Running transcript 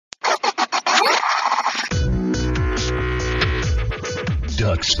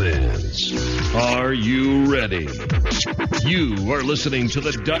Ducks fans, are you ready? You are listening to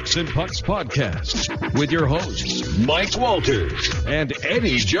the Ducks and Pucks podcast with your hosts, Mike Walters and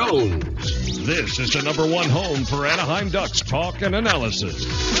Eddie Jones. This is the number one home for Anaheim Ducks talk and analysis.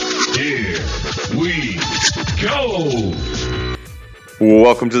 Here we go.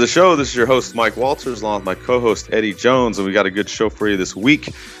 Welcome to the show. This is your host, Mike Walters, along with my co-host, Eddie Jones, and we got a good show for you this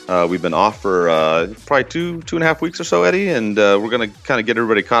week. We've been off for probably two and a half weeks or so, Eddie, and we're going to kind of get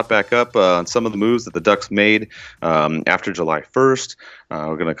everybody caught back up on some of the moves that the Ducks made after July 1st.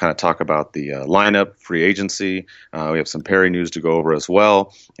 We're going to kind of talk about the lineup, free agency. We have some Perry news to go over as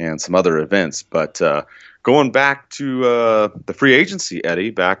well, and some other events, but going back to the free agency, Eddie,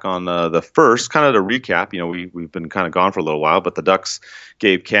 back on the 1st, kind of to recap, we've been kind of gone for a little while, but the Ducks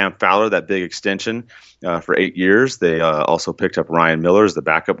gave Cam Fowler that big extension for 8 years. They also picked up Ryan Miller as the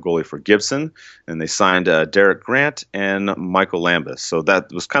backup goalie for Gibson, and they signed Derek Grant and Michael Lambus. So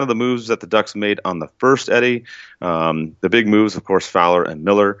that was kind of the moves that the Ducks made on the 1st, Eddie. The big moves, of course, Fowler and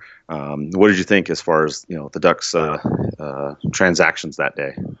Miller. What did you think as far as the Ducks transactions that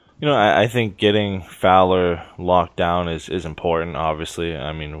day? I think getting Fowler locked down is important, obviously.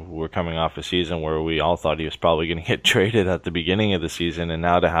 I mean, we're coming off a season where we all thought he was probably going to get traded at the beginning of the season, and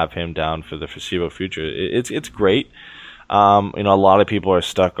now to have him down for the foreseeable future, it's great. A lot of people are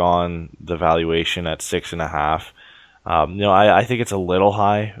stuck on the valuation at 6.5. I think it's a little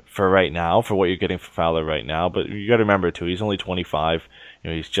high for right now, for what you're getting for Fowler right now, but you got to remember, too, he's only 25.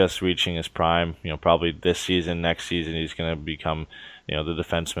 He's just reaching his prime. Probably this season, next season, he's going to become the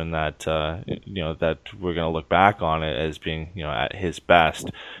defenseman that that we're going to look back on it as being at his best.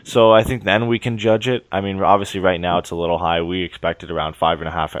 So I think then we can judge it. I mean, obviously right now it's a little high. We expected around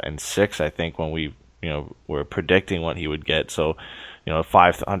 5.5 and 6. I think when we were predicting what he would get. So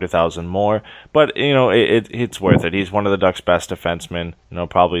 500,000 more, but it's worth it. He's one of the Ducks' best defensemen.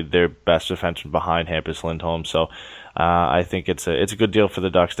 Probably their best defenseman behind Hampus Lindholm. So I think it's a good deal for the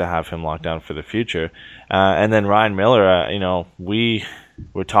Ducks to have him locked down for the future. And then Ryan Miller, we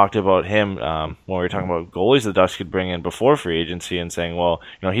talked about him when we were talking about goalies the Ducks could bring in before free agency, and saying, well,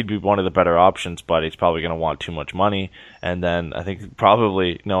 he'd be one of the better options, but he's probably going to want too much money. And then I think,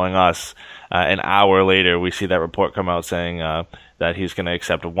 probably knowing us, an hour later we see that report come out saying that he's going to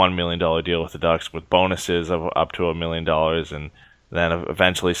accept a $1 million deal with the Ducks with bonuses of up to $1 million, and then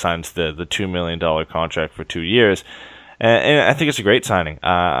eventually signs the $2 million contract for 2 years. And I think it's a great signing.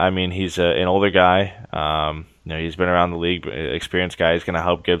 I mean, he's an older guy. He's been around the league, experienced guy. He's going to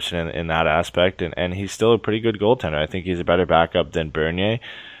help Gibson in that aspect, and he's still a pretty good goaltender. I think he's a better backup than Bernier.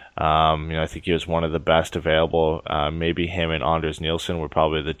 I think he was one of the best available. Maybe him and Anders Nielsen were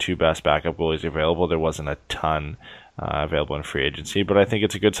probably the two best backup goalies available. There wasn't a ton available in free agency, but I think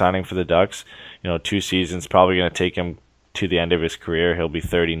it's a good signing for the Ducks. 2 seasons, probably going to take him to the end of his career. He'll be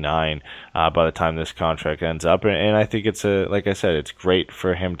 39 by the time this contract ends up, and I think it's like I said, it's great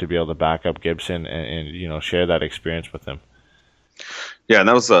for him to be able to back up Gibson and share that experience with him. Yeah, and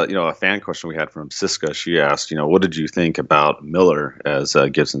that was a fan question we had from Siska. She asked, what did you think about Miller as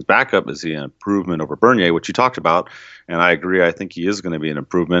Gibson's backup? Is he an improvement over Bernier, which you talked about? And I agree. I think he is going to be an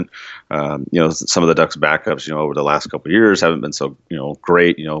improvement. Some of the Ducks backups, over the last couple of years haven't been so,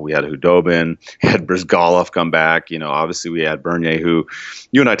 great. We had Hudobin, had Brizgalov come back. Obviously we had Bernier, who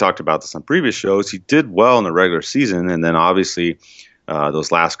you and I talked about this on previous shows. He did well in the regular season, and then obviously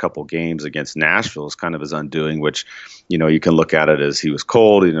those last couple games against Nashville is kind of his undoing, which, you can look at it as he was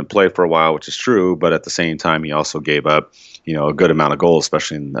cold. He didn't play for a while, which is true. But at the same time, he also gave up, a good amount of goals,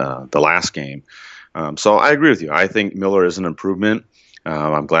 especially in the last game. So I agree with you. I think Miller is an improvement.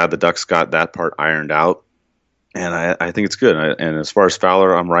 I'm glad the Ducks got that part ironed out. And I think it's good. And as far as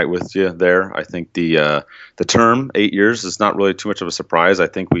Fowler, I'm right with you there. I think the term, 8 years, is not really too much of a surprise. I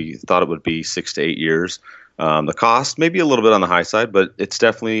think we thought it would be 6 to 8 years. The cost may be a little bit on the high side, but it's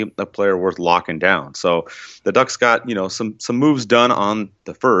definitely a player worth locking down. So the Ducks got some moves done on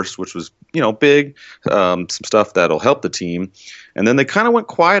the 1st, which was big, some stuff that'll help the team, and then they kind of went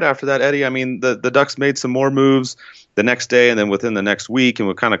quiet after that, Eddie. I mean, the Ducks made some more moves the next day, and then within the next week, and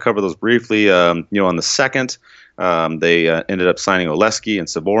we'll kind of cover those briefly. On the 2nd. They ended up signing Oleski and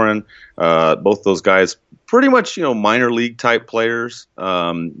Saborin. Both those guys pretty much, minor league type players,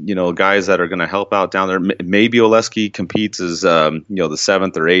 guys that are going to help out down there. Maybe Oleski competes as, the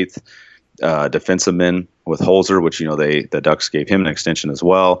 7th or 8th defensive with Holzer, which, the Ducks gave him an extension as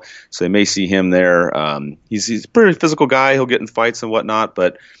well. So they may see him there. He's a pretty physical guy. He'll get in fights and whatnot,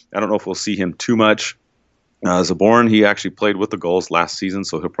 but I don't know if we'll see him too much. Zaborn, he actually played with the Gulls last season,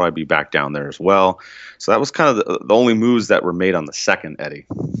 so he'll probably be back down there as well. So that was kind of the only moves that were made on the second, Eddie.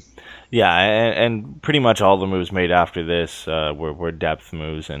 Yeah, and pretty much all the moves made after this were depth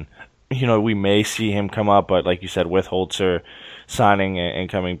moves. And, we may see him come up, but like you said, with Holzer signing and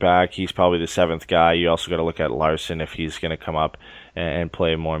coming back, he's probably the seventh guy. You also got to look at Larson if he's going to come up and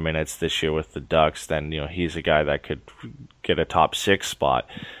play more minutes this year with the Ducks. Then he's a guy that could get a top 6 spot.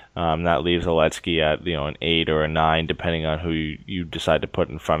 That leaves Oletsky at an 8 or a 9, depending on who you decide to put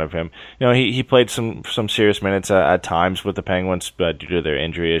in front of him. He played some serious minutes at times with the Penguins, but due to their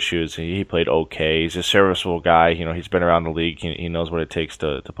injury issues, he played okay. He's a serviceable guy. He's been around the league. He knows what it takes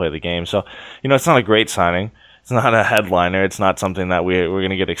to play the game. So it's not a great signing. It's not a headliner. It's not something that we're going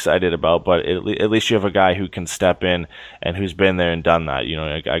to get excited about, but at least you have a guy who can step in and who's been there and done that.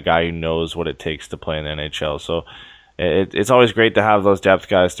 A guy who knows what it takes to play in the NHL. So it's always great to have those depth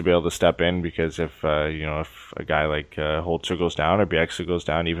guys to be able to step in, because if a guy like Holzer goes down or Bieksa goes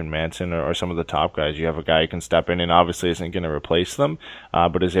down, even Manson or some of the top guys, you have a guy who can step in and obviously isn't going to replace them,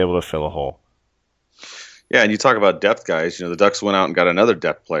 but is able to fill a hole. Yeah, and you talk about depth guys. The Ducks went out and got another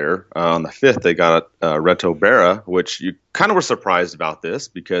depth player. On the 5th, they got Reto Berra, which you kind of were surprised about this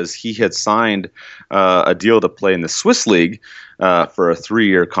because he had signed a deal to play in the Swiss League for a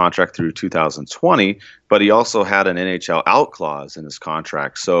 3-year contract through 2020, but he also had an NHL out clause in his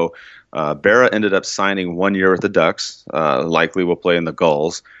contract. So Berra ended up signing 1 year with the Ducks, likely will play in the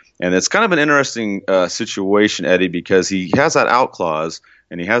Gulls. And it's kind of an interesting situation, Eddie, because he has that out clause,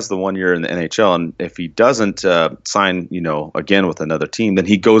 and he has the 1 year in the NHL. And if he doesn't sign, again with another team, then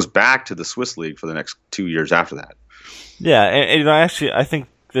he goes back to the Swiss League for the next 2 years after that. Yeah, and actually, I think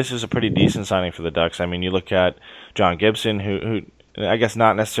this is a pretty decent signing for the Ducks. I mean, you look at John Gibson, who I guess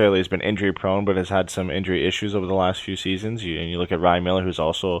not necessarily has been injury prone, but has had some injury issues over the last few seasons. And you look at Ryan Miller, who's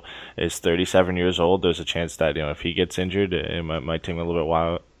also is 37 years old. There's a chance that if he gets injured, it might take him a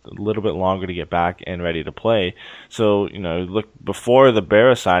little bit longer to get back and ready to play. So, look before the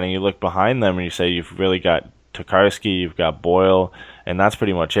Berra signing, you look behind them and you say you've really got Tokarski, you've got Boyle, and that's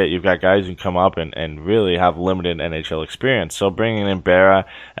pretty much it. You've got guys who come up and really have limited NHL experience. So bringing in Berra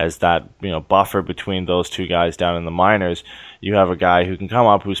as that, buffer between those two guys down in the minors, you have a guy who can come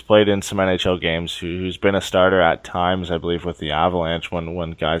up, who's played in some NHL games, who's been a starter at times, I believe, with the Avalanche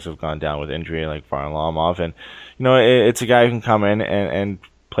when guys have gone down with injury like Varlamov. And, it's a guy who can come in and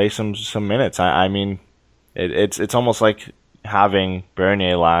play some minutes. I mean, it's almost like having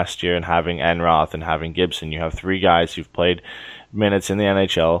Bernier last year and having Enroth and having Gibson. You have 3 guys who've played minutes in the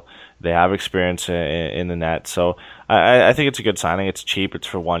NHL. They have experience in the net. So I think it's a good signing. It's cheap. It's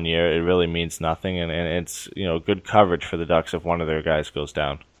for 1 year. It really means nothing. And it's good coverage for the Ducks if one of their guys goes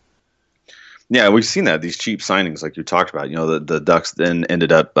down. Yeah, we've seen that, these cheap signings like you talked about. The Ducks then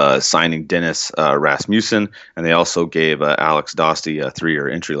ended up signing Dennis Rasmussen, and they also gave Alex Dosty a 3-year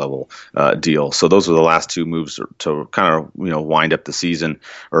entry-level deal. So those were the last 2 moves to kind of wind up the season,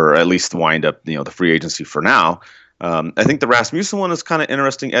 or at least wind up the free agency for now. I think the Rasmussen one is kind of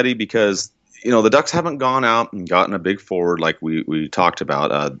interesting, Eddie, because the Ducks haven't gone out and gotten a big forward like we talked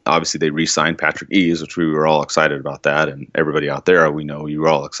about. Obviously, they re-signed Patrick Eaves, which we were all excited about that, and everybody out there, we know you were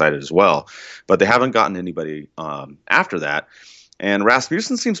all excited as well. But they haven't gotten anybody after that. And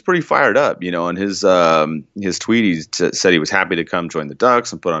Rasmussen seems pretty fired up. In his tweet, he said he was happy to come join the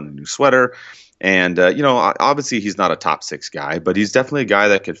Ducks and put on a new sweater. And, obviously he's not a top 6 guy, but he's definitely a guy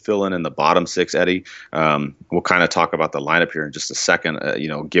that could fill in the bottom 6, Eddie. We'll kind of talk about the lineup here in just a second,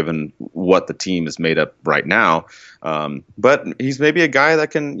 given what the team is made up right now. But he's maybe a guy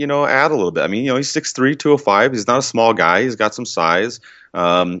that can, add a little bit. I mean, he's 6'3", 205. He's not a small guy. He's got some size.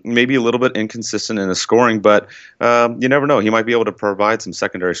 Maybe a little bit inconsistent in his scoring, but you never know. He might be able to provide some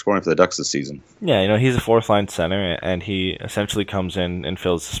secondary scoring for the Ducks this season. Yeah, he's a 4th-line center, and he essentially comes in and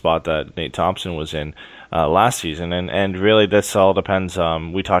fills the spot that Nate Thompson was in last season. And really, this all depends.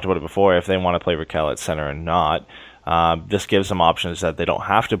 We talked about it before, if they want to play Raquel at center or not. This gives them options that they don't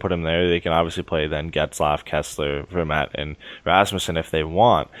have to put him there. They can obviously play then Getzlaf, Kessler, Vermette, and Rasmussen if they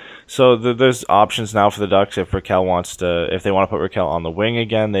want. So there's options now for the Ducks if they want to put Raquel on the wing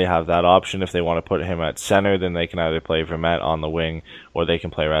again, they have that option. If they want to put him at center, then they can either play Vermette on the wing or they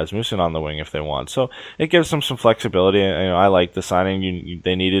can play Rasmussen on the wing if they want. So it gives them some flexibility. I like the signing.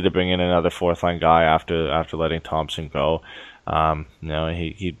 They needed to bring in another 4th-line guy after letting Thompson go.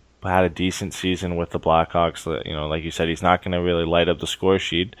 He had a decent season with the Blackhawks. Like you said, he's not going to really light up the score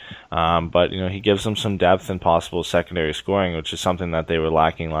sheet, but he gives them some depth and possible secondary scoring, which is something that they were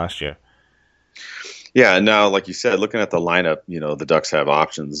lacking last year. Yeah, and now, like you said, looking at the lineup, the Ducks have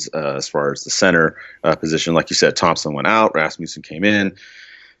options as far as the center position. Like you said, Thompson went out, Rasmussen came in.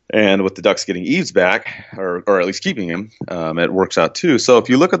 And with the Ducks getting Eaves back, or at least keeping him, it works out too. So if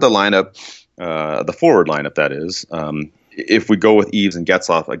you look at the lineup, the forward lineup, that is, if we go with Eaves and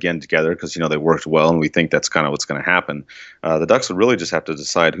Getzlaf again together, because they worked well, and we think that's kind of what's going to happen, the Ducks would really just have to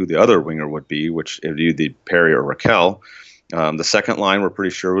decide who the other winger would be, which it would either be Perry or Raquel. The second line, we're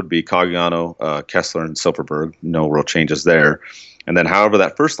pretty sure, would be Cogliano, Kessler, and Silfverberg. No real changes there. And then however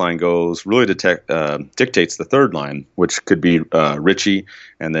that first line goes really dictates the third line, which could be Ritchie,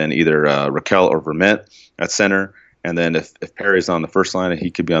 and then either Raquel or Vermette at center. And then if Perry's on the first line,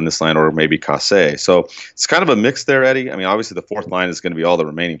 he could be on this line, or maybe Casse. So it's kind of a mix there, Eddie. I mean, obviously the fourth line is going to be all the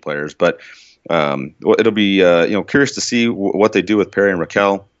remaining players, but it'll be curious to see what they do with Perry and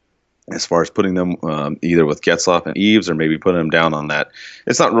Raquel, as far as putting them either with Getzlaf and Eaves, or maybe putting them down on that.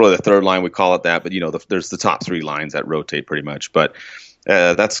 It's not really the third line, we call it that, but there's the top three lines that rotate pretty much. But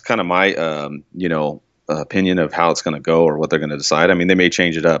that's kind of my opinion of how it's going to go, or what they're going to decide. I mean, they may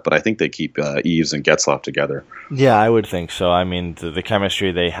change it up, but I think they keep Eaves and Getzlaf together. Yeah, I would think so. I mean, the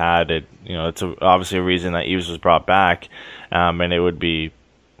chemistry they had, it's obviously a reason that Eaves was brought back, and it would be.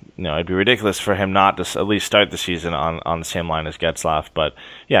 It'd be ridiculous for him not to at least start the season on the same line as Getzlaf. But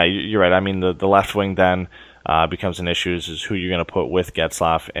yeah, you're right. I mean, the left wing then becomes an issue is who you're going to put with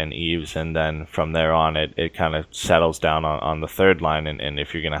Getzlaf and Eaves, and then from there on, it kind of settles down on the third line, and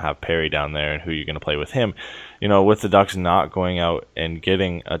if you're going to have Perry down there, and who you're going to play with him. With the Ducks not going out and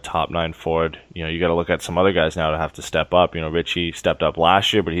getting a top 9 forward, you got to look at some other guys now to have to step up. Ritchie stepped up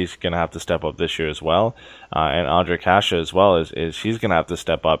last year, but he's going to have to step up this year as well. And Andre Kasha as well is he's going to have to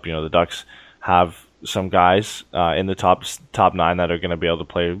step up. The Ducks have some guys in the top 9 that are going to be able to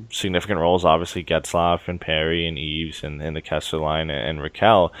play significant roles. Obviously, Getzlaf and Perry and Eaves and the Kessler line and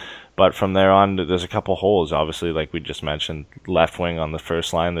Raquel. But from there on, there's a couple holes. Obviously, like we just mentioned, left wing on the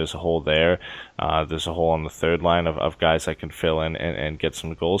first line, there's a hole there. There's a hole on the third line of guys that can fill in and get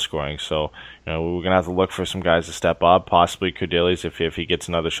some goal scoring. So, we're going to have to look for some guys to step up, possibly Kudelis if he gets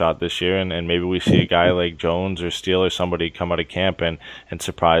another shot this year. And maybe we see a guy like Jones or Steele or somebody come out of camp and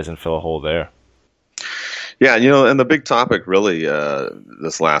surprise and fill a hole there. Yeah, and the big topic really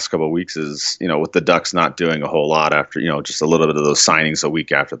this last couple of weeks is, with the Ducks not doing a whole lot after, just a little bit of those signings a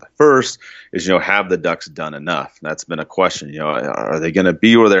week after the first, is, have the Ducks done enough? That's been a question. Are they going to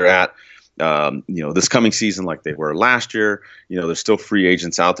be where they're at, this coming season like they were last year? There's still free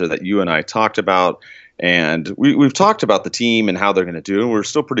agents out there that you and I talked about. And we've talked about the team and how they're going to do, and we're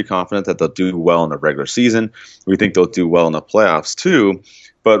still pretty confident that they'll do well in the regular season. We think they'll do well in the playoffs too.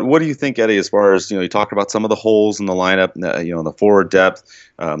 But what do you think, Eddie, as far as, you talked about some of the holes in the lineup, in the forward depth.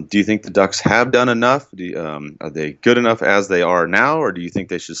 Do you think the Ducks have done enough? Are they good enough as they are now, or do you think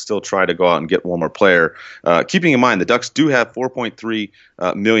they should still try to go out and get one more player? Keeping in mind, the Ducks do have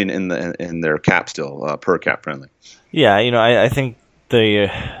 $4.3 million in their cap still, per cap friendly. Yeah, I think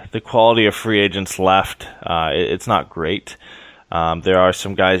the quality of free agents left, it's not great. There are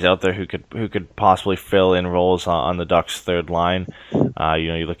some guys out there who could possibly fill in roles on the Ducks' third line.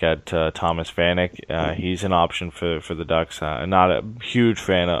 You look at Thomas Vanek. He's an option for the Ducks. Not a huge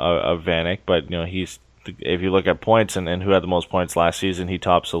fan of Vanek, but he's, if you look at points and who had the most points last season, he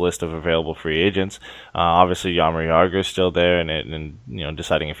tops the list of available free agents. Obviously, Jaromir Jagr is still there, and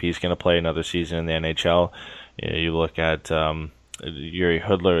deciding if he's going to play another season in the NHL. You look at Yuri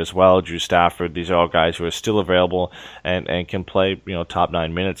Hudler as well, Drew Stafford. These are all guys who are still available and can play top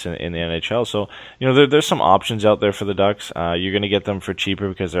 9 minutes in the NHL. So there's some options out there for the Ducks. You're going to get them for cheaper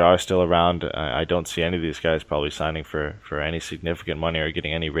because they are still around. I don't see any of these guys probably signing for any significant money or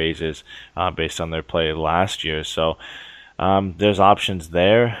getting any raises based on their play last year. So there's options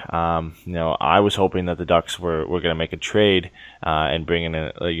there. I was hoping that the Ducks were going to make a trade and bring in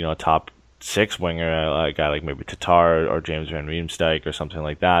a top 6 winger, a guy like maybe Tatar or James Van Riemsdyk or something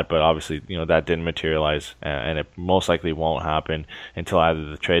like that, but obviously that didn't materialize, and it most likely won't happen until either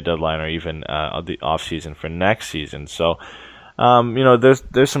the trade deadline or even the off season for next season. So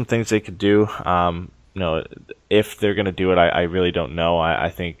there's some things they could do. If they're going to do it, I really don't know. I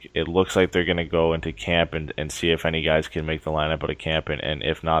think it looks like they're going to go into camp and see if any guys can make the lineup out of camp, and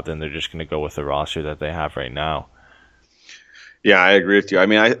if not, then they're just going to go with the roster that they have right now. Yeah, I agree with you. I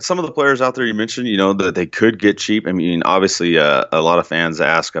mean, some of the players out there you mentioned, that they could get cheap. I mean, obviously, a lot of fans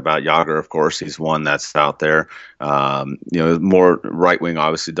ask about Jagr. Of course, he's one that's out there. More right wing.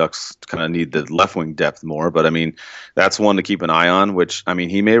 Obviously, Ducks kind of need the left wing depth more. But I mean, that's one to keep an eye on. Which I mean,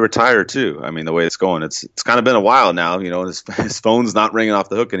 he may retire too. I mean, the way it's going, it's kind of been a while now. His phone's not ringing off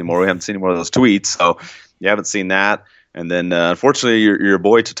the hook anymore. We haven't seen any more of those tweets, so you haven't seen that. And then, unfortunately, your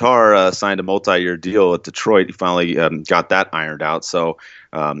boy Tatar signed a multi-year deal at Detroit. He finally got that ironed out. So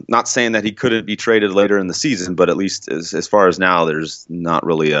Not saying that he couldn't be traded later in the season, but at least as far as now, there's not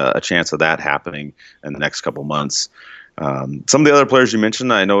really a chance of that happening in the next couple months. Some of the other players you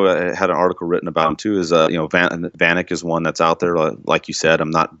mentioned, I know I had an article written about him too. Is Vanek is one that's out there. Like you said,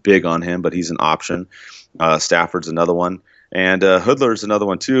 I'm not big on him, but he's an option. Stafford's another one, and Hoodler's another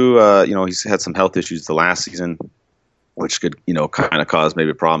one too. He's had some health issues the last season, which could kind of cause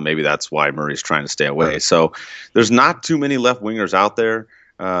maybe a problem. Maybe that's why Murray's trying to stay away. So there's not too many left wingers out there.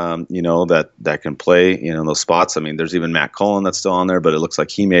 That can play, in those spots. I mean, there's even Matt Cullen that's still on there, but it looks like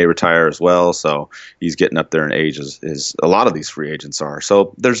he may retire as well. So he's getting up there in age as a lot of these free agents are.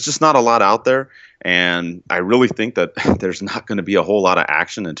 So there's just not a lot out there. And I really think that there's not going to be a whole lot of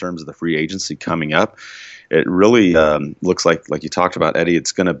action in terms of the free agency coming up. It really looks like you talked about, Eddie,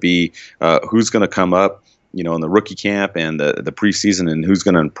 it's going to be who's going to come up, in the rookie camp and the preseason, and who's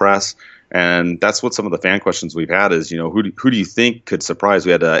going to impress. And that's what some of the fan questions we've had is, who do you think could surprise?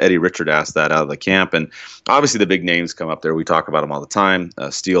 We had Eddie Richard ask that out of the camp. And obviously the big names come up there. We talk about them all the time.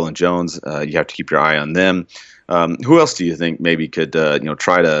 Steele and Jones, you have to keep your eye on them. Who else do you think maybe could,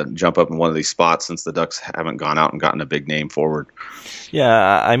 try to jump up in one of these spots since the Ducks haven't gone out and gotten a big name forward?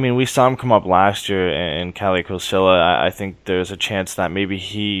 Yeah, I mean, we saw him come up last year in Kalle Kosilla. I think there's a chance that maybe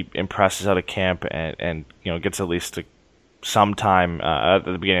he impresses out of camp and gets at least some time at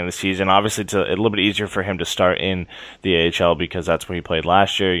the beginning of the season. Obviously, it's a little bit easier for him to start in the AHL because that's where he played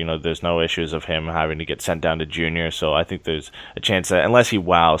last year. There's no issues of him having to get sent down to junior. So I think there's a chance that unless he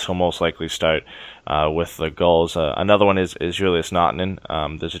wows, he'll most likely start with the goals. Another one is Julius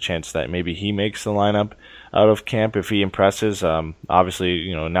Nautanen. There's a chance that maybe he makes the lineup out of camp if he impresses.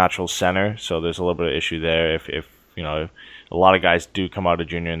 Obviously, natural center, so there's a little bit of issue there. If a lot of guys do come out of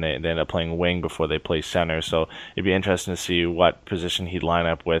junior and they end up playing wing before they play center. So it'd be interesting to see what position he'd line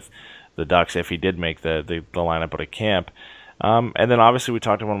up with the Ducks if he did make the lineup out of camp. And then obviously we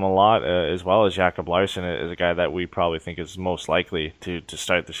talked about him a lot as well as Jacob Larsson is a guy that we probably think is most likely to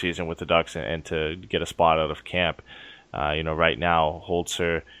start the season with the Ducks and to get a spot out of camp. Right now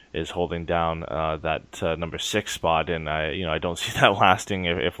Holzer is holding down that number 6 spot, and I don't see that lasting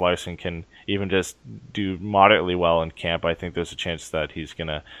if Larsson can even just do moderately well in camp. I think there's a chance that he's going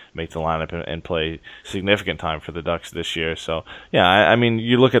to make the lineup and play significant time for the Ducks this year. So, yeah, I mean,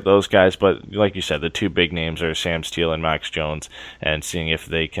 you look at those guys, but like you said, the two big names are Sam Steele and Max Jones, and seeing if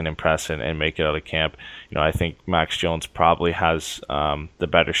they can impress and make it out of camp. I think Max Jones probably has the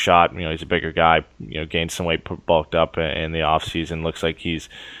better shot. He's a bigger guy, gained some weight, bulked up in the offseason. Looks like he's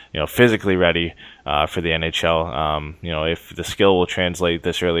physically ready for the NHL. If the skill will translate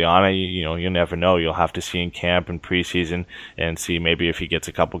this early on, you never know. You'll have to see in camp and preseason and see maybe if he gets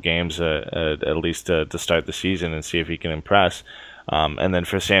a couple games at least to start the season and see if he can impress. And then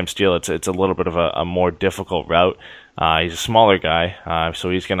for Sam Steele, it's a little bit of a more difficult route. He's a smaller guy, so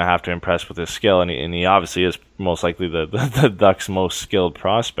he's going to have to impress with his skill, and he obviously is most likely the Ducks' most skilled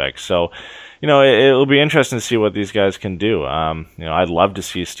prospect. So, it'll be interesting to see what these guys can do. I'd love to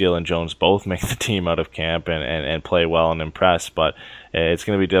see Steele and Jones both make the team out of camp and play well and impress, but it's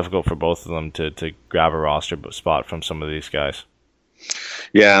going to be difficult for both of them to grab a roster spot from some of these guys.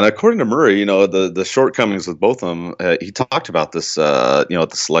 Yeah, and according to Murray, the shortcomings with both of them, he talked about this, at the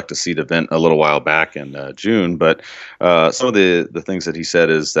Select a Seat event a little while back in June. But some of the things that he said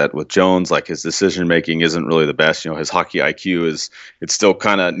is that with Jones, like his decision making isn't really the best. His hockey IQ it still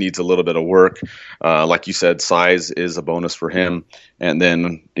kind of needs a little bit of work. Like you said, size is a bonus for him. And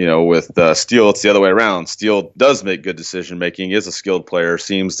then, with Steele, it's the other way around. Steele does make good decision making, is a skilled player,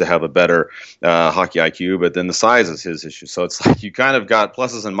 seems to have a better hockey IQ, but then the size is his issue. So it's like you kind of got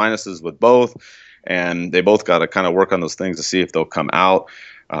pluses and minuses with both, and they both got to kind of work on those things to see if they'll come out.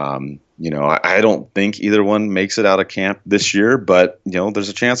 I don't think either one makes it out of camp this year, but there's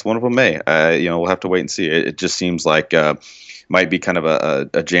a chance one of them may. We'll have to wait and see. It just seems like might be kind of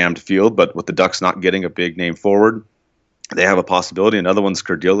a jammed field, but with the Ducks not getting a big name forward, they have a possibility. Another one's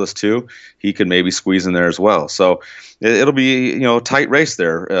Kerdiles too. He could maybe squeeze in there as well. So it'll be a tight race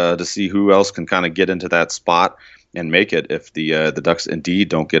there to see who else can kind of get into that spot and make it if the Ducks indeed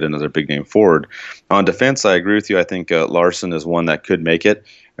don't get another big name forward. On defense, I agree with you. I think Larsson is one that could make it.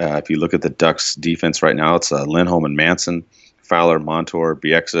 If you look at the Ducks defense right now, it's Lindholm and Manson. Fowler, Montour,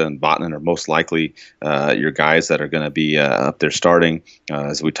 Bieksa, and Vatanen are most likely your guys that are going to be up there starting.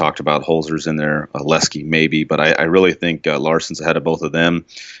 As we talked about, Holzer's in there, Lesky maybe, but I really think Larsson's ahead of both of them,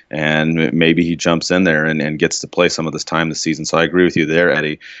 and maybe he jumps in there and gets to play some of this time this season. So I agree with you there,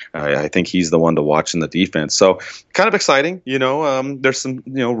 Eddie. I think he's the one to watch in the defense. So kind of exciting. There's some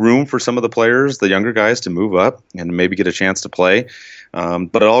room for some of the players, the younger guys, to move up and maybe get a chance to play.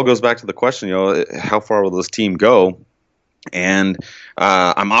 But it all goes back to the question, how far will this team go? And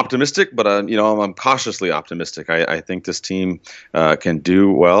I'm optimistic, but I'm cautiously optimistic. I think this team can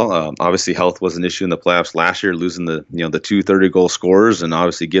do well. Obviously, health was an issue in the playoffs last year, losing the 2 30-goal scorers, and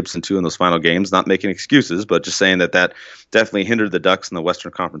obviously Gibson too in those final games. Not making excuses, but just saying that definitely hindered the Ducks in the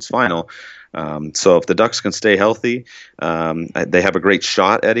Western Conference Final. So if the Ducks can stay healthy, they have a great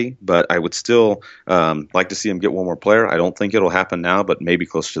shot, Eddie. But I would still like to see them get one more player. I don't think it'll happen now, but maybe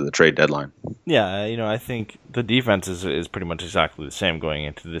close to the trade deadline. Yeah, I think the defense is pretty much exactly the same going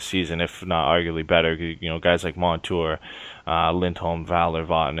into this season, if not arguably better. Guys like Montour, Lindholm, Valor,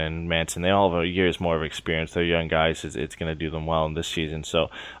 Vatanen, Manson, they all have years more of experience. They're young guys. It's going to do them well in this season. So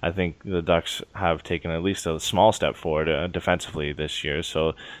I think the Ducks have taken at least a small step forward defensively this year.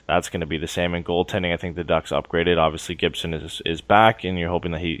 So that's going to be the same. In goaltending, I think the Ducks upgraded. Obviously, Gibson is back, and you're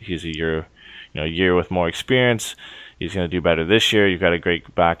hoping that he's a year with more experience. He's going to do better this year. You've got a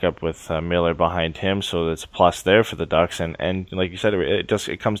great backup with Miller behind him, so that's a plus there for the Ducks. And like you said,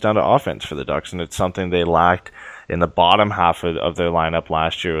 it comes down to offense for the Ducks, and it's something they lacked in the bottom half of their lineup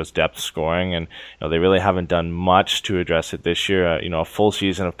last year was depth scoring, and they really haven't done much to address it this year. A full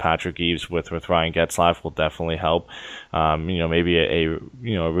season of Patrick Eaves with Ryan Getzlaf will definitely help. Maybe a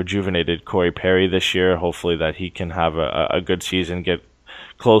rejuvenated Corey Perry this year. Hopefully that he can have a good season, get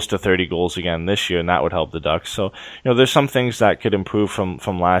close to 30 goals again this year, and that would help the Ducks. So, there's some things that could improve from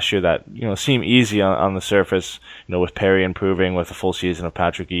last year that, seem easy on the surface, with Perry improving, with a full season of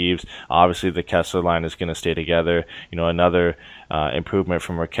Patrick Eaves. Obviously, the Kessler line is going to stay together. Another improvement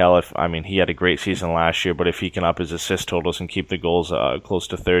from Raquel. He had a great season last year, but if he can up his assist totals and keep the goals close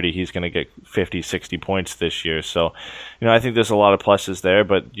to 30, he's going to get 50, 60 points this year. So, I think there's a lot of pluses there,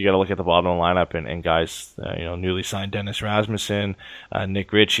 but you got to look at the bottom of the lineup and guys, newly signed Dennis Rasmussen,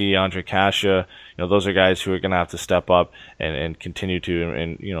 Nick Ritchie, Andre Kasha. Those are guys who are going to have to step up and continue to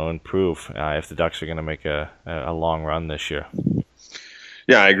improve if the Ducks are going to make a long run this year.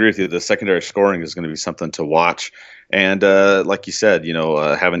 Yeah, I agree with you. The secondary scoring is going to be something to watch. And like you said,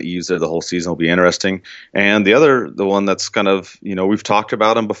 having Eaves there the whole season will be interesting. And the one that's kind of, we've talked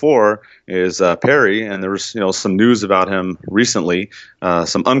about him before is Perry. And there was, some news about him recently,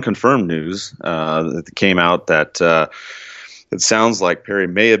 some unconfirmed news that came out that it sounds like Perry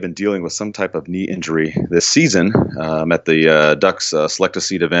may have been dealing with some type of knee injury this season. At the Ducks Select a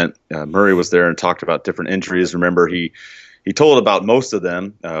Seat event, Murray was there and talked about different injuries. Remember, he told about most of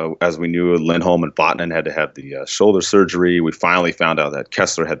them. As we knew, Lindholm and Vatanen had to have the shoulder surgery. We finally found out that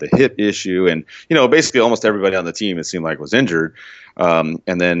Kessler had the hip issue. And, basically almost everybody on the team, it seemed like, was injured. And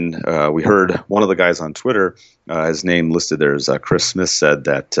then we heard one of the guys on Twitter, his name listed there as Chris Smith, said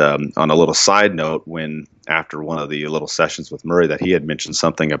that on a little side note, after one of the little sessions with Murray, that he had mentioned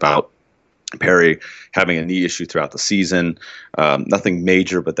something about Perry having a knee issue throughout the season, nothing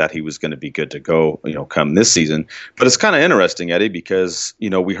major, but that he was going to be good to go, come this season. But it's kind of interesting, Eddie, because,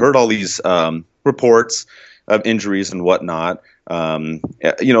 we heard all these reports of injuries and whatnot. And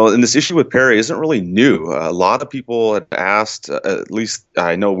this issue with Perry isn't really new. A lot of people had asked, at least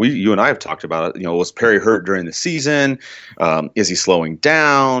I know you and I have talked about it, was Perry hurt during the season? Is he slowing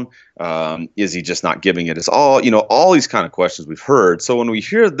down? Is he just not giving it his all? All these kind of questions we've heard. So when we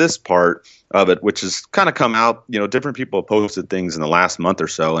hear this part of it, which has kind of come out, different people have posted things in the last month or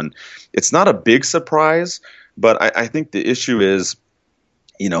so, and it's not a big surprise, but I think the issue is,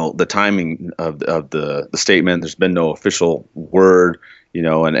 the timing of the statement. There's been no official word,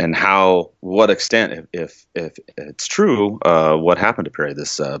 and what extent, if it's true, what happened to Perry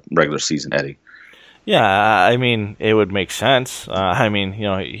this regular season, Eddie. Yeah, it would make sense.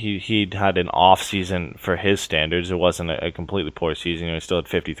 He'd had an off season for his standards. It wasn't a completely poor season. He still had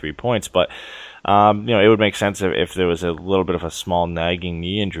 53 points, but it would make sense if there was a little bit of a small nagging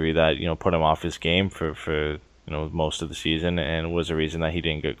knee injury that put him off his game for most of the season, and was a reason that he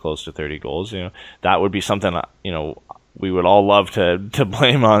didn't get close to 30 goals. That would be something we would all love to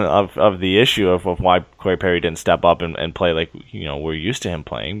blame on of the issue of why Corey Perry didn't step up and play like we're used to him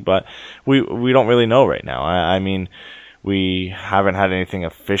playing, but we don't really know right now. We haven't had anything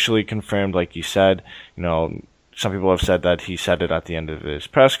officially confirmed, like you said. Some people have said that he said it at the end of his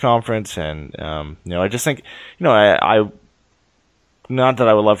press conference, and I just think I not that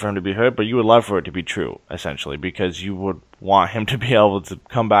I would love for him to be hurt, but you would love for it to be true, essentially, because you would want him to be able to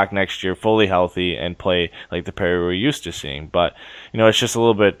come back next year fully healthy and play like the Perry we're used to seeing. But, it's just a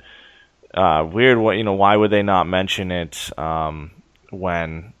little bit weird. Why would they not mention it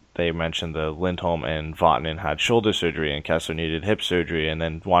when they mentioned the Lindholm and Vatanen had shoulder surgery and Kessler needed hip surgery, and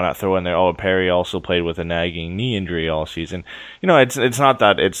then why not throw in there, Perry also played with a nagging knee injury all season. It's not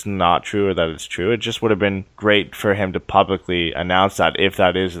that it's not true or that it's true. It just would have been great for him to publicly announce that if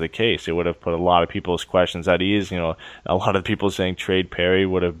that is the case. It would have put a lot of people's questions at ease. A lot of people saying trade Perry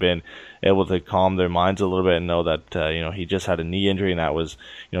would have been able to calm their minds a little bit and know that he just had a knee injury, and that was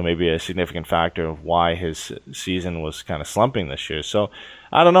maybe a significant factor of why his season was kind of slumping this year. So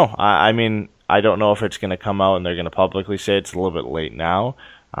I don't know. I mean, I don't know if it's going to come out and they're going to publicly say it's a little bit late now,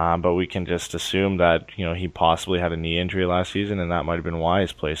 but we can just assume that he possibly had a knee injury last season, and that might have been why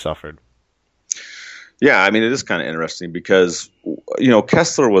his play suffered. Yeah, I mean, it is kind of interesting because,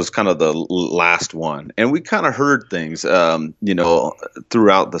 Kessler was kind of the last one. And we kind of heard things, throughout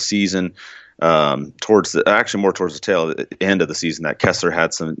the season, more towards the tail end of the season, that Kessler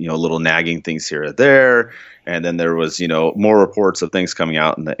had some, little nagging things here or there. And then there was, more reports of things coming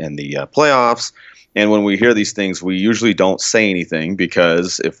out in the playoffs. And when we hear these things, we usually don't say anything,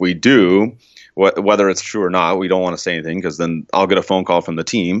 because if we do, whether it's true or not, we don't want to say anything, because then I'll get a phone call from the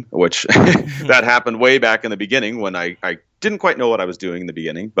team, which that happened way back in the beginning when I didn't quite know what I was doing in the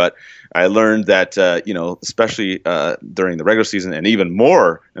beginning. But I learned that, especially during the regular season, and even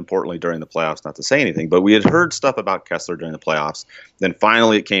more importantly during the playoffs, not to say anything. But we had heard stuff about Kessler during the playoffs. Then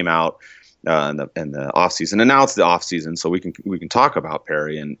finally it came out in the off season, and now it's the off season, so we can talk about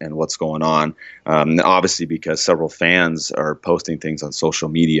Perry and what's going on. Obviously, because several fans are posting things on social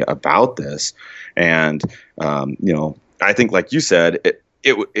media about this, and I think, like you said,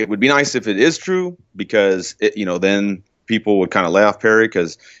 it would be nice if it is true, because then people would kind of lay off Perry,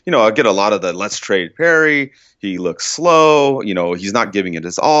 because I get a lot of the "let's trade Perry, he looks slow, he's not giving it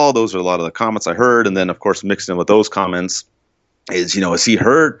his all." Those are a lot of the comments I heard, and then of course mixed in with those comments is, is he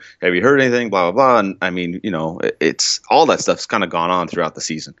hurt? Have you heard anything? Blah, blah, blah. And I mean, it's all that stuff's kind of gone on throughout the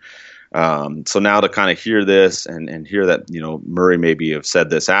season. So now to kind of hear this and hear that, Murray maybe have said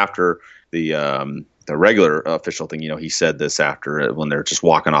this after the regular official thing, he said this after when they're just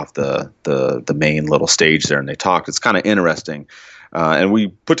walking off the main little stage there and they talked. It's kind of interesting. And we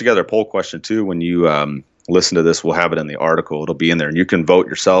put together a poll question too. When you listen to this, we'll have it in the article. It'll be in there, and you can vote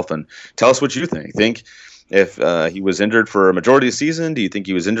yourself and tell us what you think. If he was injured for a majority of the season, do you think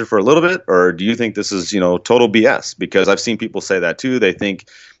he was injured for a little bit, or do you think this is, total BS? Because I've seen people say that too. They think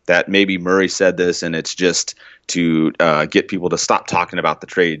that maybe Murray said this and it's just to get people to stop talking about the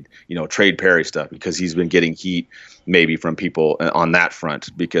trade Perry stuff, because he's been getting heat maybe from people on that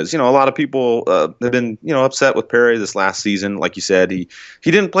front, because, a lot of people have been, upset with Perry this last season. Like you said, he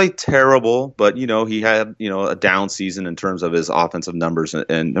didn't play terrible, but, he had, a down season in terms of his offensive numbers,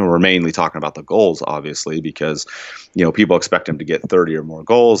 and we're mainly talking about the goals, obviously, because, people expect him to get 30 or more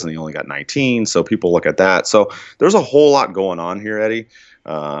goals and he only got 19. So people look at that. So there's a whole lot going on here, Eddie.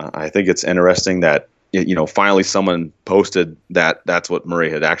 I think it's interesting that, finally someone posted that that's what Murray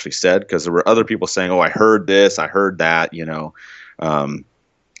had actually said, because there were other people saying, "Oh, I heard this, I heard that,"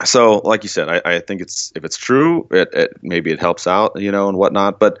 So, like you said, I think if it's true, maybe it helps out, and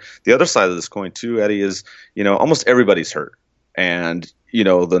whatnot. But the other side of this coin too, Eddie, is, almost everybody's hurt. And,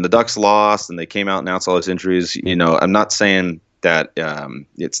 then the Ducks lost and they came out and announced all these injuries. I'm not saying that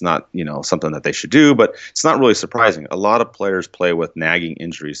it's not, something that they should do, but it's not really surprising. A lot of players play with nagging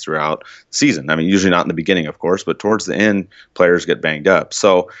injuries throughout the season. I mean, usually not in the beginning, of course, but towards the end, players get banged up.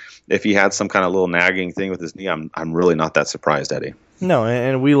 So if he had some kind of little nagging thing with his knee, I'm really not that surprised, Eddie. No,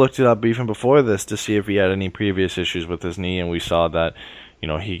 and we looked it up even before this to see if he had any previous issues with his knee, and we saw that, he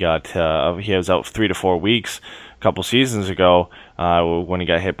was out 3 to 4 weeks a couple seasons ago when he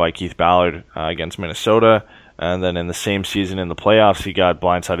got hit by Keith Ballard against Minnesota. And then in the same season in the playoffs, he got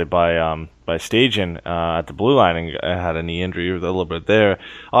blindsided by Stajan at the blue line and had a knee injury a little bit there.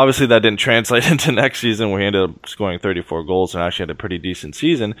 Obviously, that didn't translate into next season, where he ended up scoring 34 goals and actually had a pretty decent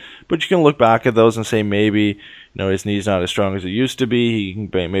season. But you can look back at those and say maybe his knee's not as strong as it used to be. He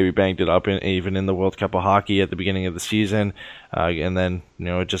maybe banged it up even in the World Cup of Hockey at the beginning of the season. And then,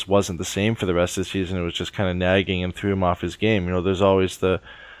 it just wasn't the same for the rest of the season. It was just kind of nagging and threw him off his game. There's always the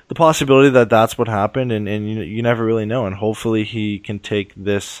possibility that that's what happened, and you never really know. And hopefully he can take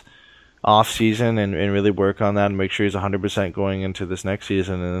this off season and really work on that and make sure he's 100% going into this next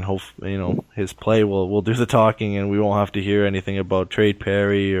season, and then hopefully his play will do the talking, and we won't have to hear anything about trade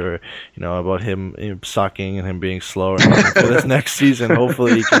Perry or about him sucking and him being slow or anything for this next season.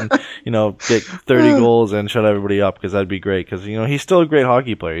 Hopefully he can get 30 goals and shut everybody up, because that'd be great, because he's still a great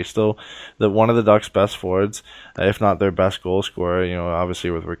hockey player. He's still one of the Ducks' best forwards, if not their best goal scorer. Obviously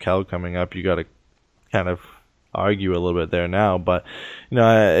with Raquel coming up, you got to kind of argue a little bit there now, but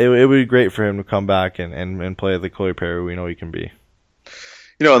it would be great for him to come back and play the Corey Perry we know he can be.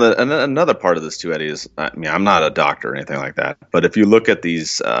 And another part of this too, Eddie, is, I mean, I'm not a doctor or anything like that, but if you look at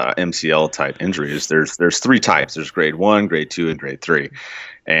these MCL type injuries, there's three types. There's grade 1, grade 2, and grade 3.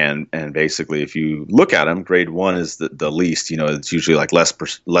 And basically, if you look at them, grade 1 is the least. It's usually like less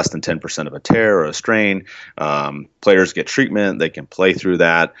than 10% of a tear or a strain. Players get treatment; they can play through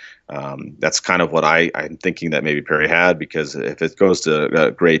that. That's kind of what I'm thinking that maybe Perry had, because if it goes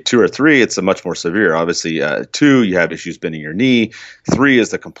to grade 2 or 3, it's a much more severe. Obviously, 2, you have issues bending your knee. 3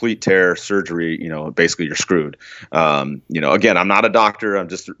 is the complete tear, surgery. Basically you're screwed. Again, I'm not a doctor.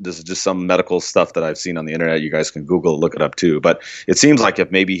 This is just some medical stuff that I've seen on the internet. You guys can Google, look it up too. But it seems like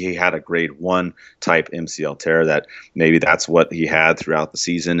if maybe he had a grade 1 type MCL tear, that maybe that's what he had throughout the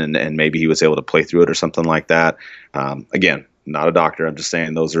season, and maybe he was able to play through it or something like that. Again, not a doctor. I'm just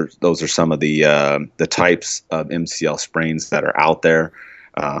saying those are some of the types of MCL sprains that are out there.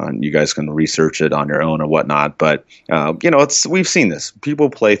 You guys can research it on your own or whatnot, but we've seen this. People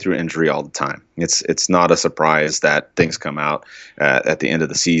play through injury all the time. It's not a surprise that things come out at the end of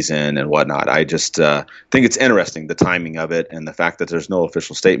the season and whatnot. I just think it's interesting, the timing of it and the fact that there's no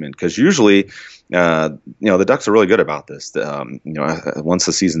official statement, because usually, the Ducks are really good about this. Once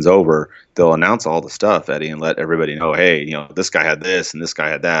the season's over, they'll announce all the stuff, Eddie, and let everybody know, hey, this guy had this and this guy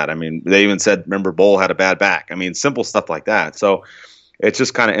had that. I mean, they even said, remember, Bull had a bad back. I mean, simple stuff like that. So it's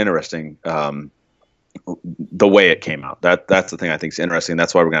just kind of interesting, the way it came out. That's the thing I think is interesting.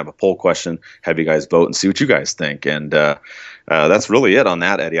 That's why we're going to have a poll question, have you guys vote and see what you guys think. And that's really it on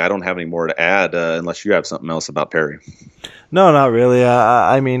that, Eddie. I don't have any more to add unless you have something else about Perry. No, not really.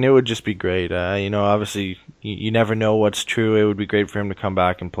 I mean, it would just be great. Obviously, you never know what's true. It would be great for him to come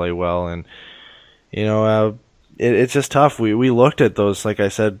back and play well. And, it's just tough. We looked at those, like I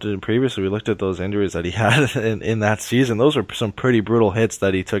said previously, we looked at those injuries that he had in that season. Those were some pretty brutal hits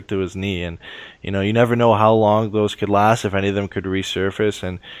that he took to his knee. And, you never know how long those could last, if any of them could resurface.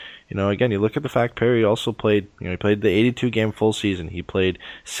 And, again, you look at the fact Perry also played, he played the 82-game full season. He played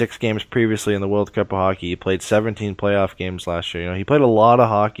 6 games previously in the World Cup of Hockey. He played 17 playoff games last year. He played a lot of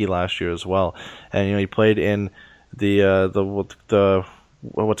hockey last year as well. And, he played in the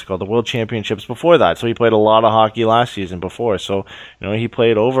what's it called, the World Championships before that. So he played a lot of hockey last season before. So, he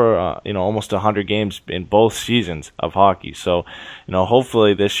played over, almost 100 games in both seasons of hockey. So,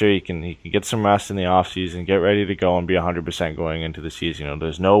 hopefully this year he can get some rest in the off season, get ready to go and be 100% going into the season.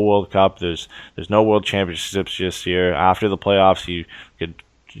 There's no World Cup, there's no World Championships this year. After the playoffs,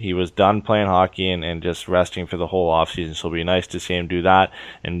 he was done playing hockey and just resting for the whole off season. So it'll be nice to see him do that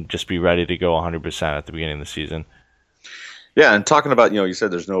and just be ready to go 100% at the beginning of the season. Yeah, and talking about, you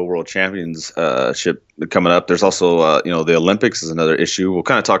said there's no World Championship coming up. There's also, the Olympics is another issue. We'll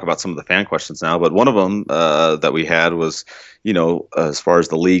kind of talk about some of the fan questions now, but one of them that we had was, as far as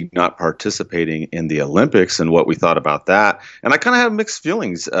the league not participating in the Olympics and what we thought about that. And I kind of have mixed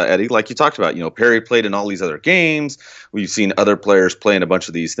feelings, Eddie, like you talked about. Perry played in all these other games. We've seen other players play in a bunch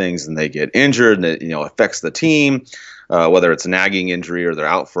of these things and they get injured and it, affects the team, whether it's a nagging injury or they're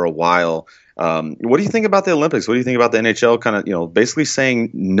out for a while. What do you think about the Olympics? What do you think about the NHL kind of, basically saying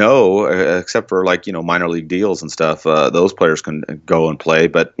no, except for minor league deals and stuff? Those players can go and play.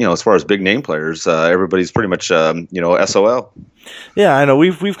 But, as far as big name players, everybody's pretty much, SOL. Yeah, I know.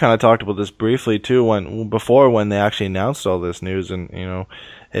 We've kind of talked about this briefly, too, when they actually announced all this news. And,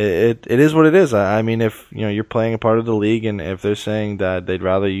 it is what it is. I mean, if you're playing a part of the league, and if they're saying that they'd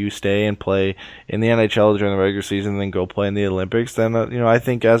rather you stay and play in the NHL during the regular season than go play in the Olympics, then I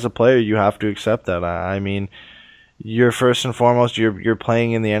think as a player you have to accept that. I mean, you're first and foremost you're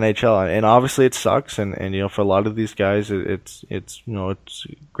playing in the NHL, and obviously it sucks. And for a lot of these guys, it's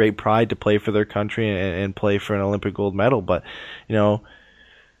great pride to play for their country and play for an Olympic gold medal, but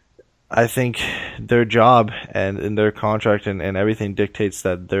I think their job and their contract and everything dictates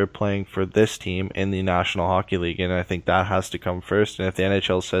that they're playing for this team in the National Hockey League, and I think that has to come first. And if the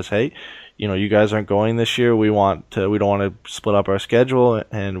NHL says, hey, you guys aren't we don't want to split up our schedule,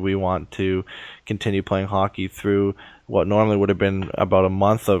 and we want to continue playing hockey through what normally would have been about a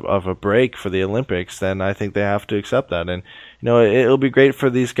month of a break for the Olympics, then I think they have to accept that. And it'll be great for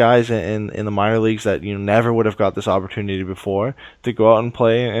these guys in the minor leagues that never would have got this opportunity before to go out and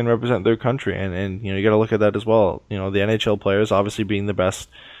play and represent their country. And you got to look at that as well. The NHL players, obviously being the best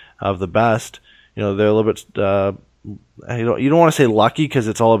of the best, they're a little bit you don't want to say lucky, because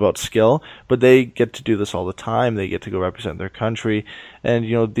it's all about skill, but they get to do this all the time. They get to go represent their country.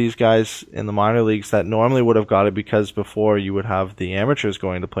 And these guys in the minor leagues that normally would have got it, because before you would have the amateurs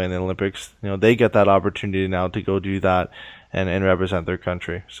going to play in the Olympics, they get that opportunity now to go do that and represent their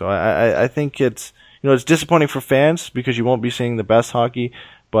country. So I think it's it's disappointing for fans, because you won't be seeing the best hockey,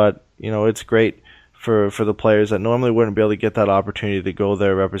 but it's great for the players that normally wouldn't be able to get that opportunity to go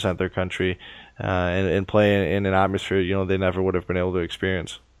there, represent their country, and play in an atmosphere they never would have been able to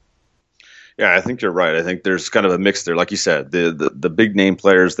experience. Yeah, I think you're right. I think there's kind of a mix there. Like you said, the big name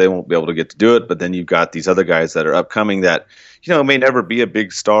players, they won't be able to get to do it, but then you've got these other guys that are upcoming that, may never be a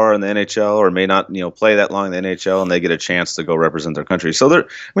big star in the NHL or may not, play that long in the NHL, and they get a chance to go represent their country. So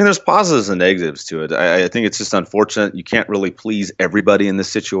there's positives and negatives to it. I think it's just unfortunate. You can't really please everybody in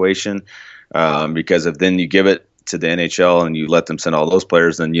this situation, because if then you give it to the NHL and you let them send all those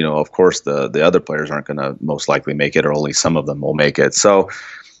players, then, of course the other players aren't going to most likely make it, or only some of them will make it. So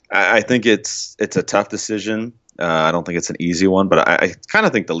I think it's a tough decision. I don't think it's an easy one, but I kind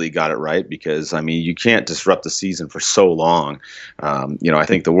of think the league got it right because, you can't disrupt the season for so long. I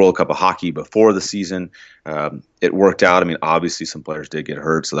think the World Cup of Hockey before the season, it worked out. Obviously some players did get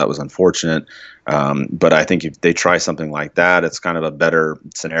hurt, so that was unfortunate. But I think if they try something like that, it's kind of a better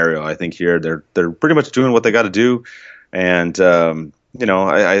scenario. I think here they're pretty much doing what they got to do. And,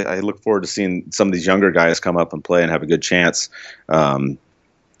 I look forward to seeing some of these younger guys come up and play and have a good chance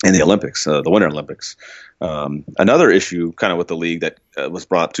in the Olympics, the Winter Olympics. Another issue kind of with the league that was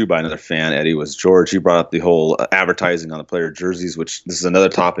brought up too by another fan, Eddie, was George. He brought up the whole advertising on the player jerseys, which this is another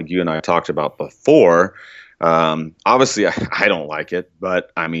topic you and I talked about before. Obviously, I don't like it,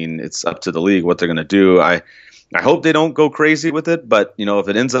 but it's up to the league what they're going to do. I hope they don't go crazy with it, but if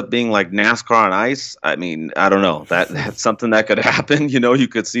it ends up being like NASCAR on ice, I don't know. That's something that could happen. You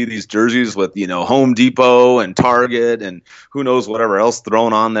could see these jerseys with Home Depot and Target and who knows whatever else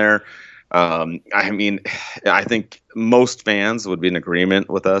thrown on there. I think most fans would be in agreement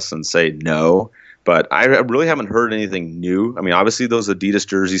with us and say no, but I really haven't heard anything new. Obviously those Adidas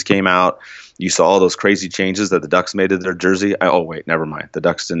jerseys came out. You saw all those crazy changes that the Ducks made to their jersey. Oh, wait, never mind. The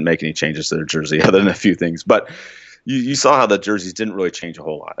Ducks didn't make any changes to their jersey other than a few things. But you saw how the jerseys didn't really change a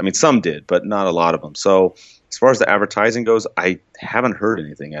whole lot. Some did, but not a lot of them. So as far as the advertising goes, I haven't heard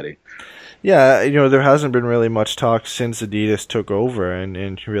anything, Eddie. Yeah, there hasn't been really much talk since Adidas took over,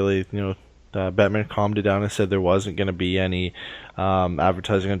 and really, Bettman calmed it down and said there wasn't going to be any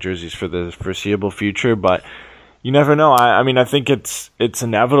advertising on jerseys for the foreseeable future, but you never know. I think it's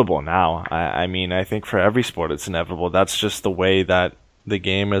inevitable now. I think for every sport it's inevitable. That's just the way that the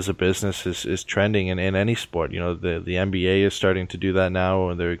game as a business is trending in any sport. The NBA is starting to do that now,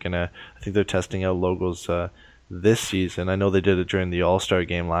 and I think they're testing out logos this season. I know they did it during the All-Star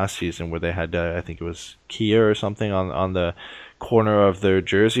game last season where they had, I think it was Kia or something on the corner of their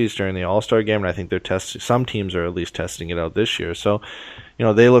jerseys during the All-Star game, and I think some teams are at least testing it out this year. So,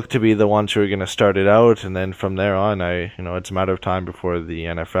 they look to be the ones who are going to start it out, and then from there on, it's a matter of time before the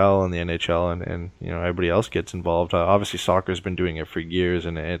NFL and the NHL and everybody else gets involved. Obviously, soccer's been doing it for years,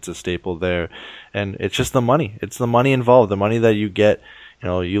 and it's a staple there, and it's just the money. It's the money involved, the money that you get.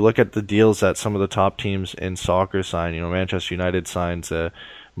 You look at the deals that some of the top teams in soccer sign. Manchester United signs a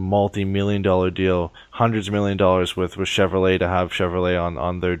multi-million-dollar deal, hundreds of $1 million with Chevrolet to have Chevrolet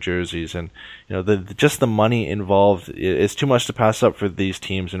on their jerseys, and just the money involved is too much to pass up for these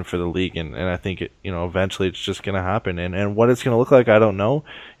teams and for the league, and I think eventually it's just going to happen, and what it's going to look like, I don't know.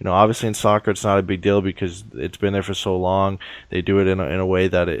 Obviously in soccer it's not a big deal because it's been there for so long. They do it in a way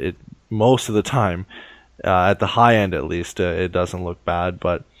that it most of the time, at the high end at least, it doesn't look bad,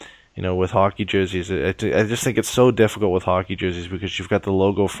 but with hockey jerseys, I just think it's so difficult with hockey jerseys because you've got the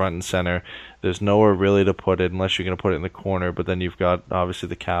logo front and center. There's nowhere really to put it unless you're going to put it in the corner, but then you've got obviously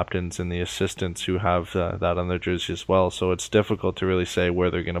the captains and the assistants who have that on their jersey as well. So it's difficult to really say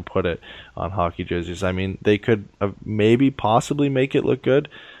where they're going to put it on hockey jerseys. They could maybe possibly make it look good,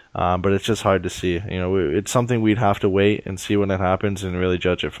 but it's just hard to see. It's something we'd have to wait and see when it happens and really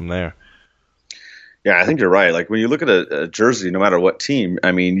judge it from there. Yeah, I think you're right. Like when you look at a jersey, no matter what team,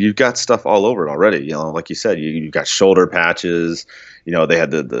 you've got stuff all over it already. Like you said, you've got shoulder patches. They had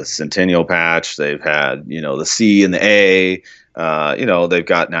the Centennial patch. They've had, the C and the A. They've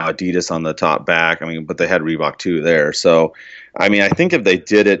got now Adidas on the top back. But they had Reebok too there. So, I think if they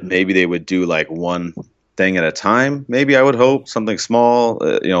did it, maybe they would do like one thing at a time. Maybe I would hope something small,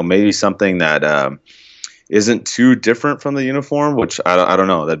 maybe something that isn't too different from the uniform, which I don't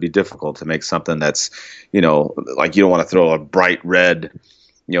know. That'd be difficult to make something that's, like you don't want to throw a bright red,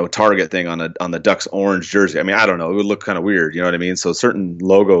 Target thing on the Ducks orange jersey. I don't know. It would look kind of weird. You know what I mean? So certain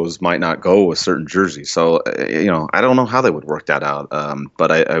logos might not go with certain jerseys. So, I don't know how they would work that out.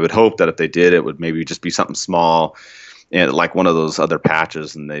 But I would hope that if they did, it would maybe just be something small, and like one of those other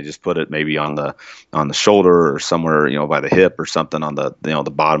patches, and they just put it maybe on the shoulder or somewhere, by the hip or something on the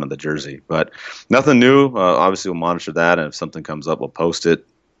the bottom of the jersey. But nothing new. Obviously, we'll monitor that, and if something comes up, we'll post it.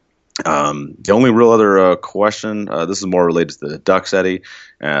 The only real other question, this is more related to the Ducks, Eddie,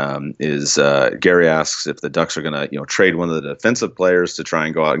 is Gary asks if the Ducks are going to trade one of the defensive players to try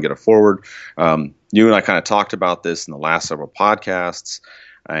and go out and get a forward. You and I kind of talked about this in the last several podcasts.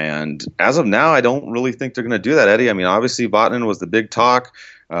 And as of now, I don't really think they're going to do that, Eddie. I mean, obviously, Vatanen was the big talk.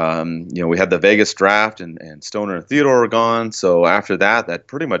 We had the Vegas draft, and Stoner and Theodore were gone. So after that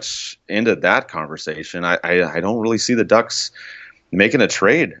pretty much ended that conversation. I don't really see the Ducks making a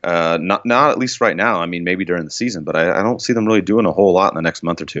trade, not at least right now. I mean, maybe during the season, but I don't see them really doing a whole lot in the next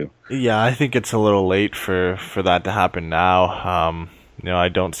month or two. Yeah, I think it's a little late for that to happen now. I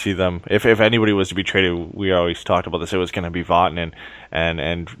don't see them. If anybody was to be traded, we always talked about this. It was going to be Vatanen,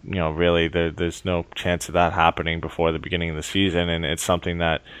 and really there's no chance of that happening before the beginning of the season. And it's something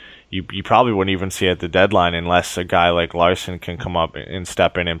that you probably wouldn't even see at the deadline unless a guy like Larson can come up and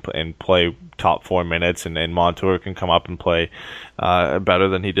step in and play top 4 minutes, and Montour can come up and play better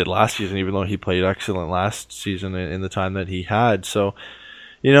than he did last season, even though he played excellent last season in the time that he had. So.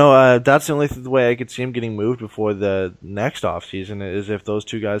 That's the only way I could see him getting moved before the next offseason is if those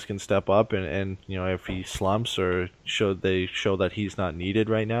two guys can step up and if he slumps or show that he's not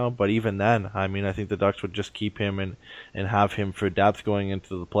needed right now. But even then, I mean, I think the Ducks would just keep him and have him for depth going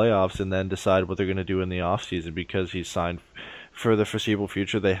into the playoffs and then decide what they're going to do in the offseason because he's signed for the foreseeable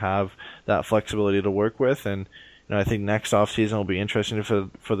future. They have that flexibility to work with, and I think next offseason will be interesting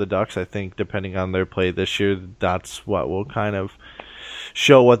for the Ducks. I think depending on their play this year, that's what will kind of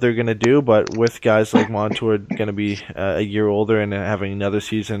show what they're going to do. But with guys like Montour going to be a year older and having another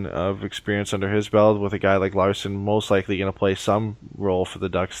season of experience under his belt, with a guy like Larson most likely going to play some role for the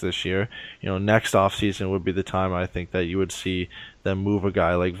Ducks this year, next offseason would be the time I think that you would see them move a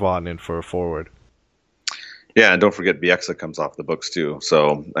guy like Vatanen for a forward. Yeah, and don't forget Bieksa comes off the books too.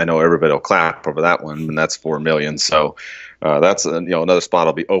 So I know everybody will clap over that one, and that's $4 million. So that's another spot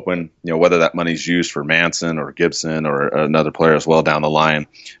will be open. Whether that money's used for Manson or Gibson or another player as well down the line,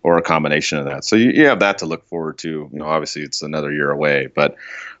 or a combination of that. So you have that to look forward to. Obviously it's another year away, but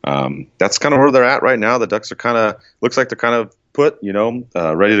that's kind of where they're at right now. The Ducks are looks like they're kind of put,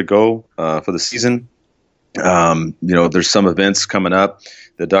 ready to go for the season. There's some events coming up.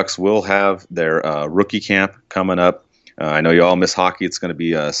 The Ducks will have their rookie camp coming up. I know you all miss hockey. It's going to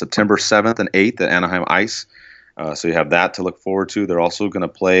be September 7th and 8th at Anaheim Ice. So you have that to look forward to. They're also going to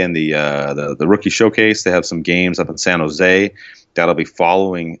play in the rookie showcase. They have some games up in San Jose. That'll be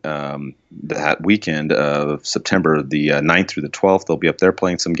following that weekend of September the 9th through the 12th. They'll be up there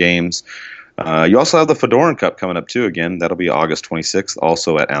playing some games. You also have the Fedoran Cup coming up too. Again, that'll be August 26th,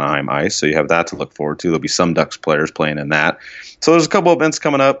 also at Anaheim Ice. So you have that to look forward to. There'll be some Ducks players playing in that. So there's a couple of events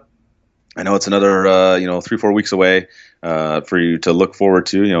coming up. I know it's another 3-4 weeks away for you to look forward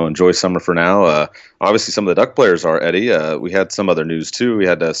to. Enjoy summer for now. Obviously, some of the Duck players are, Eddie. We had some other news too. We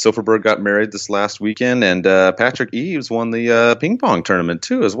had Silfverberg got married this last weekend, and Patrick Eaves won the ping pong tournament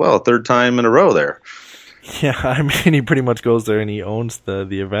too, as well, third time in a row there. Yeah, I mean, he pretty much goes there and he owns the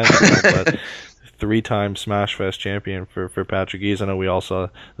event. But 3-time Smashfest champion for Patrick Eaves. I know we all saw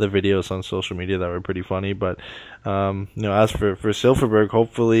the videos on social media that were pretty funny. But as for Silfverberg,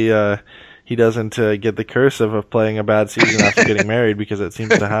 hopefully he doesn't get the curse of playing a bad season after getting married, because it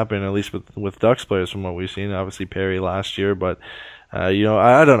seems to happen, at least with Ducks players from what we've seen. Obviously Perry last year, but I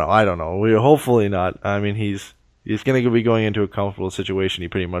don't know. We hopefully not. I mean, he's going to be going into a comfortable situation. He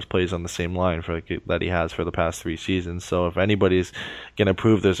pretty much plays on the same line that he has for the past 3 seasons. So if anybody's going to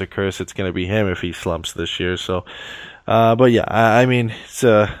prove there's a curse, it's going to be him if he slumps this year. So, but yeah, I mean, it's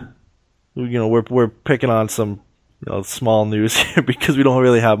we're picking on some small news here because we don't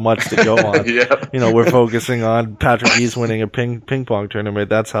really have much to go on. Yep. We're focusing on Patrick Eaves winning a ping pong tournament.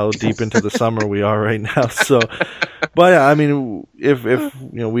 That's how deep into the summer we are right now. So, but yeah, I mean, if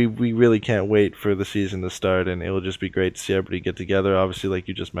we really can't wait for the season to start, and it'll just be great to see everybody get together. Obviously, like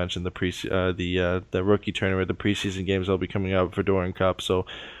you just mentioned, the rookie tournament, the preseason games will be coming up for Fedoran Cup. So,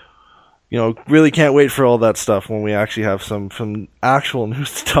 really can't wait for all that stuff when we actually have some actual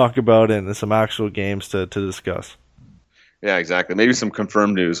news to talk about and some actual games to discuss. Yeah, exactly. Maybe some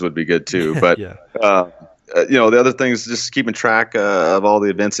confirmed news would be good too. But yeah. The other thing is just keeping track of all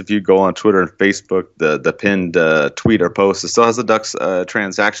the events. If you go on Twitter and Facebook, the pinned tweet or post, it still has the Ducks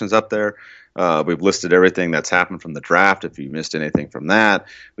transactions up there. We've listed everything that's happened from the draft. If you missed anything from that,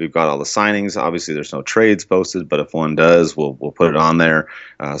 we've got all the signings. Obviously, there's no trades posted, but if one does, we'll put it on there.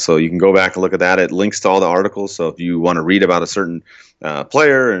 So you can go back and look at that. It links to all the articles. So if you want to read about a certain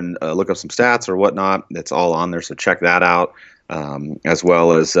player and look up some stats or whatnot, it's all on there. So check that out. As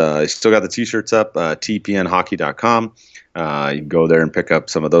well as you still got the T-shirts up, tpnhockey.com. You can go there and pick up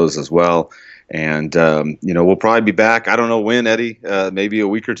some of those as well. And, we'll probably be back. I don't know when, Eddie, maybe a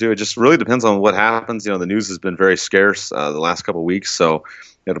week or two. It just really depends on what happens. The news has been very scarce the last couple of weeks. So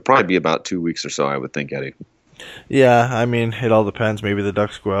it'll probably be about 2 weeks or so, I would think, Eddie. Yeah, I mean, it all depends. Maybe the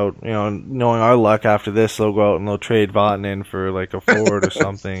Ducks go out, knowing our luck after this, they'll go out and they'll trade Vatanen for like a forward or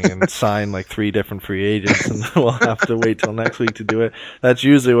something and sign like 3 different free agents, and we'll have to wait till next week to do it. That's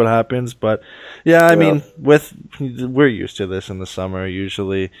usually what happens. But yeah, I mean, we're used to this in the summer.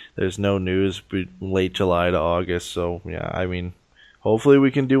 Usually there's no news late July to August. So yeah, I mean, hopefully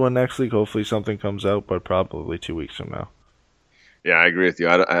we can do one next week. Hopefully something comes out, but probably 2 weeks from now. Yeah, I agree with you.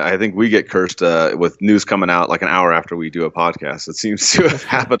 I think we get cursed with news coming out like an hour after we do a podcast. It seems to have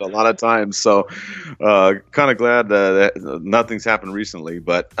happened a lot of times. So kind of glad that nothing's happened recently.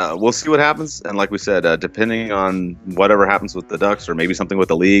 But we'll see what happens. And like we said, depending on whatever happens with the Ducks or maybe something with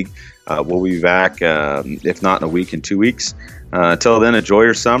the league, we'll be back, if not in a week, in 2 weeks. Until then, enjoy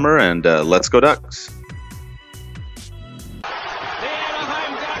your summer and let's go Ducks.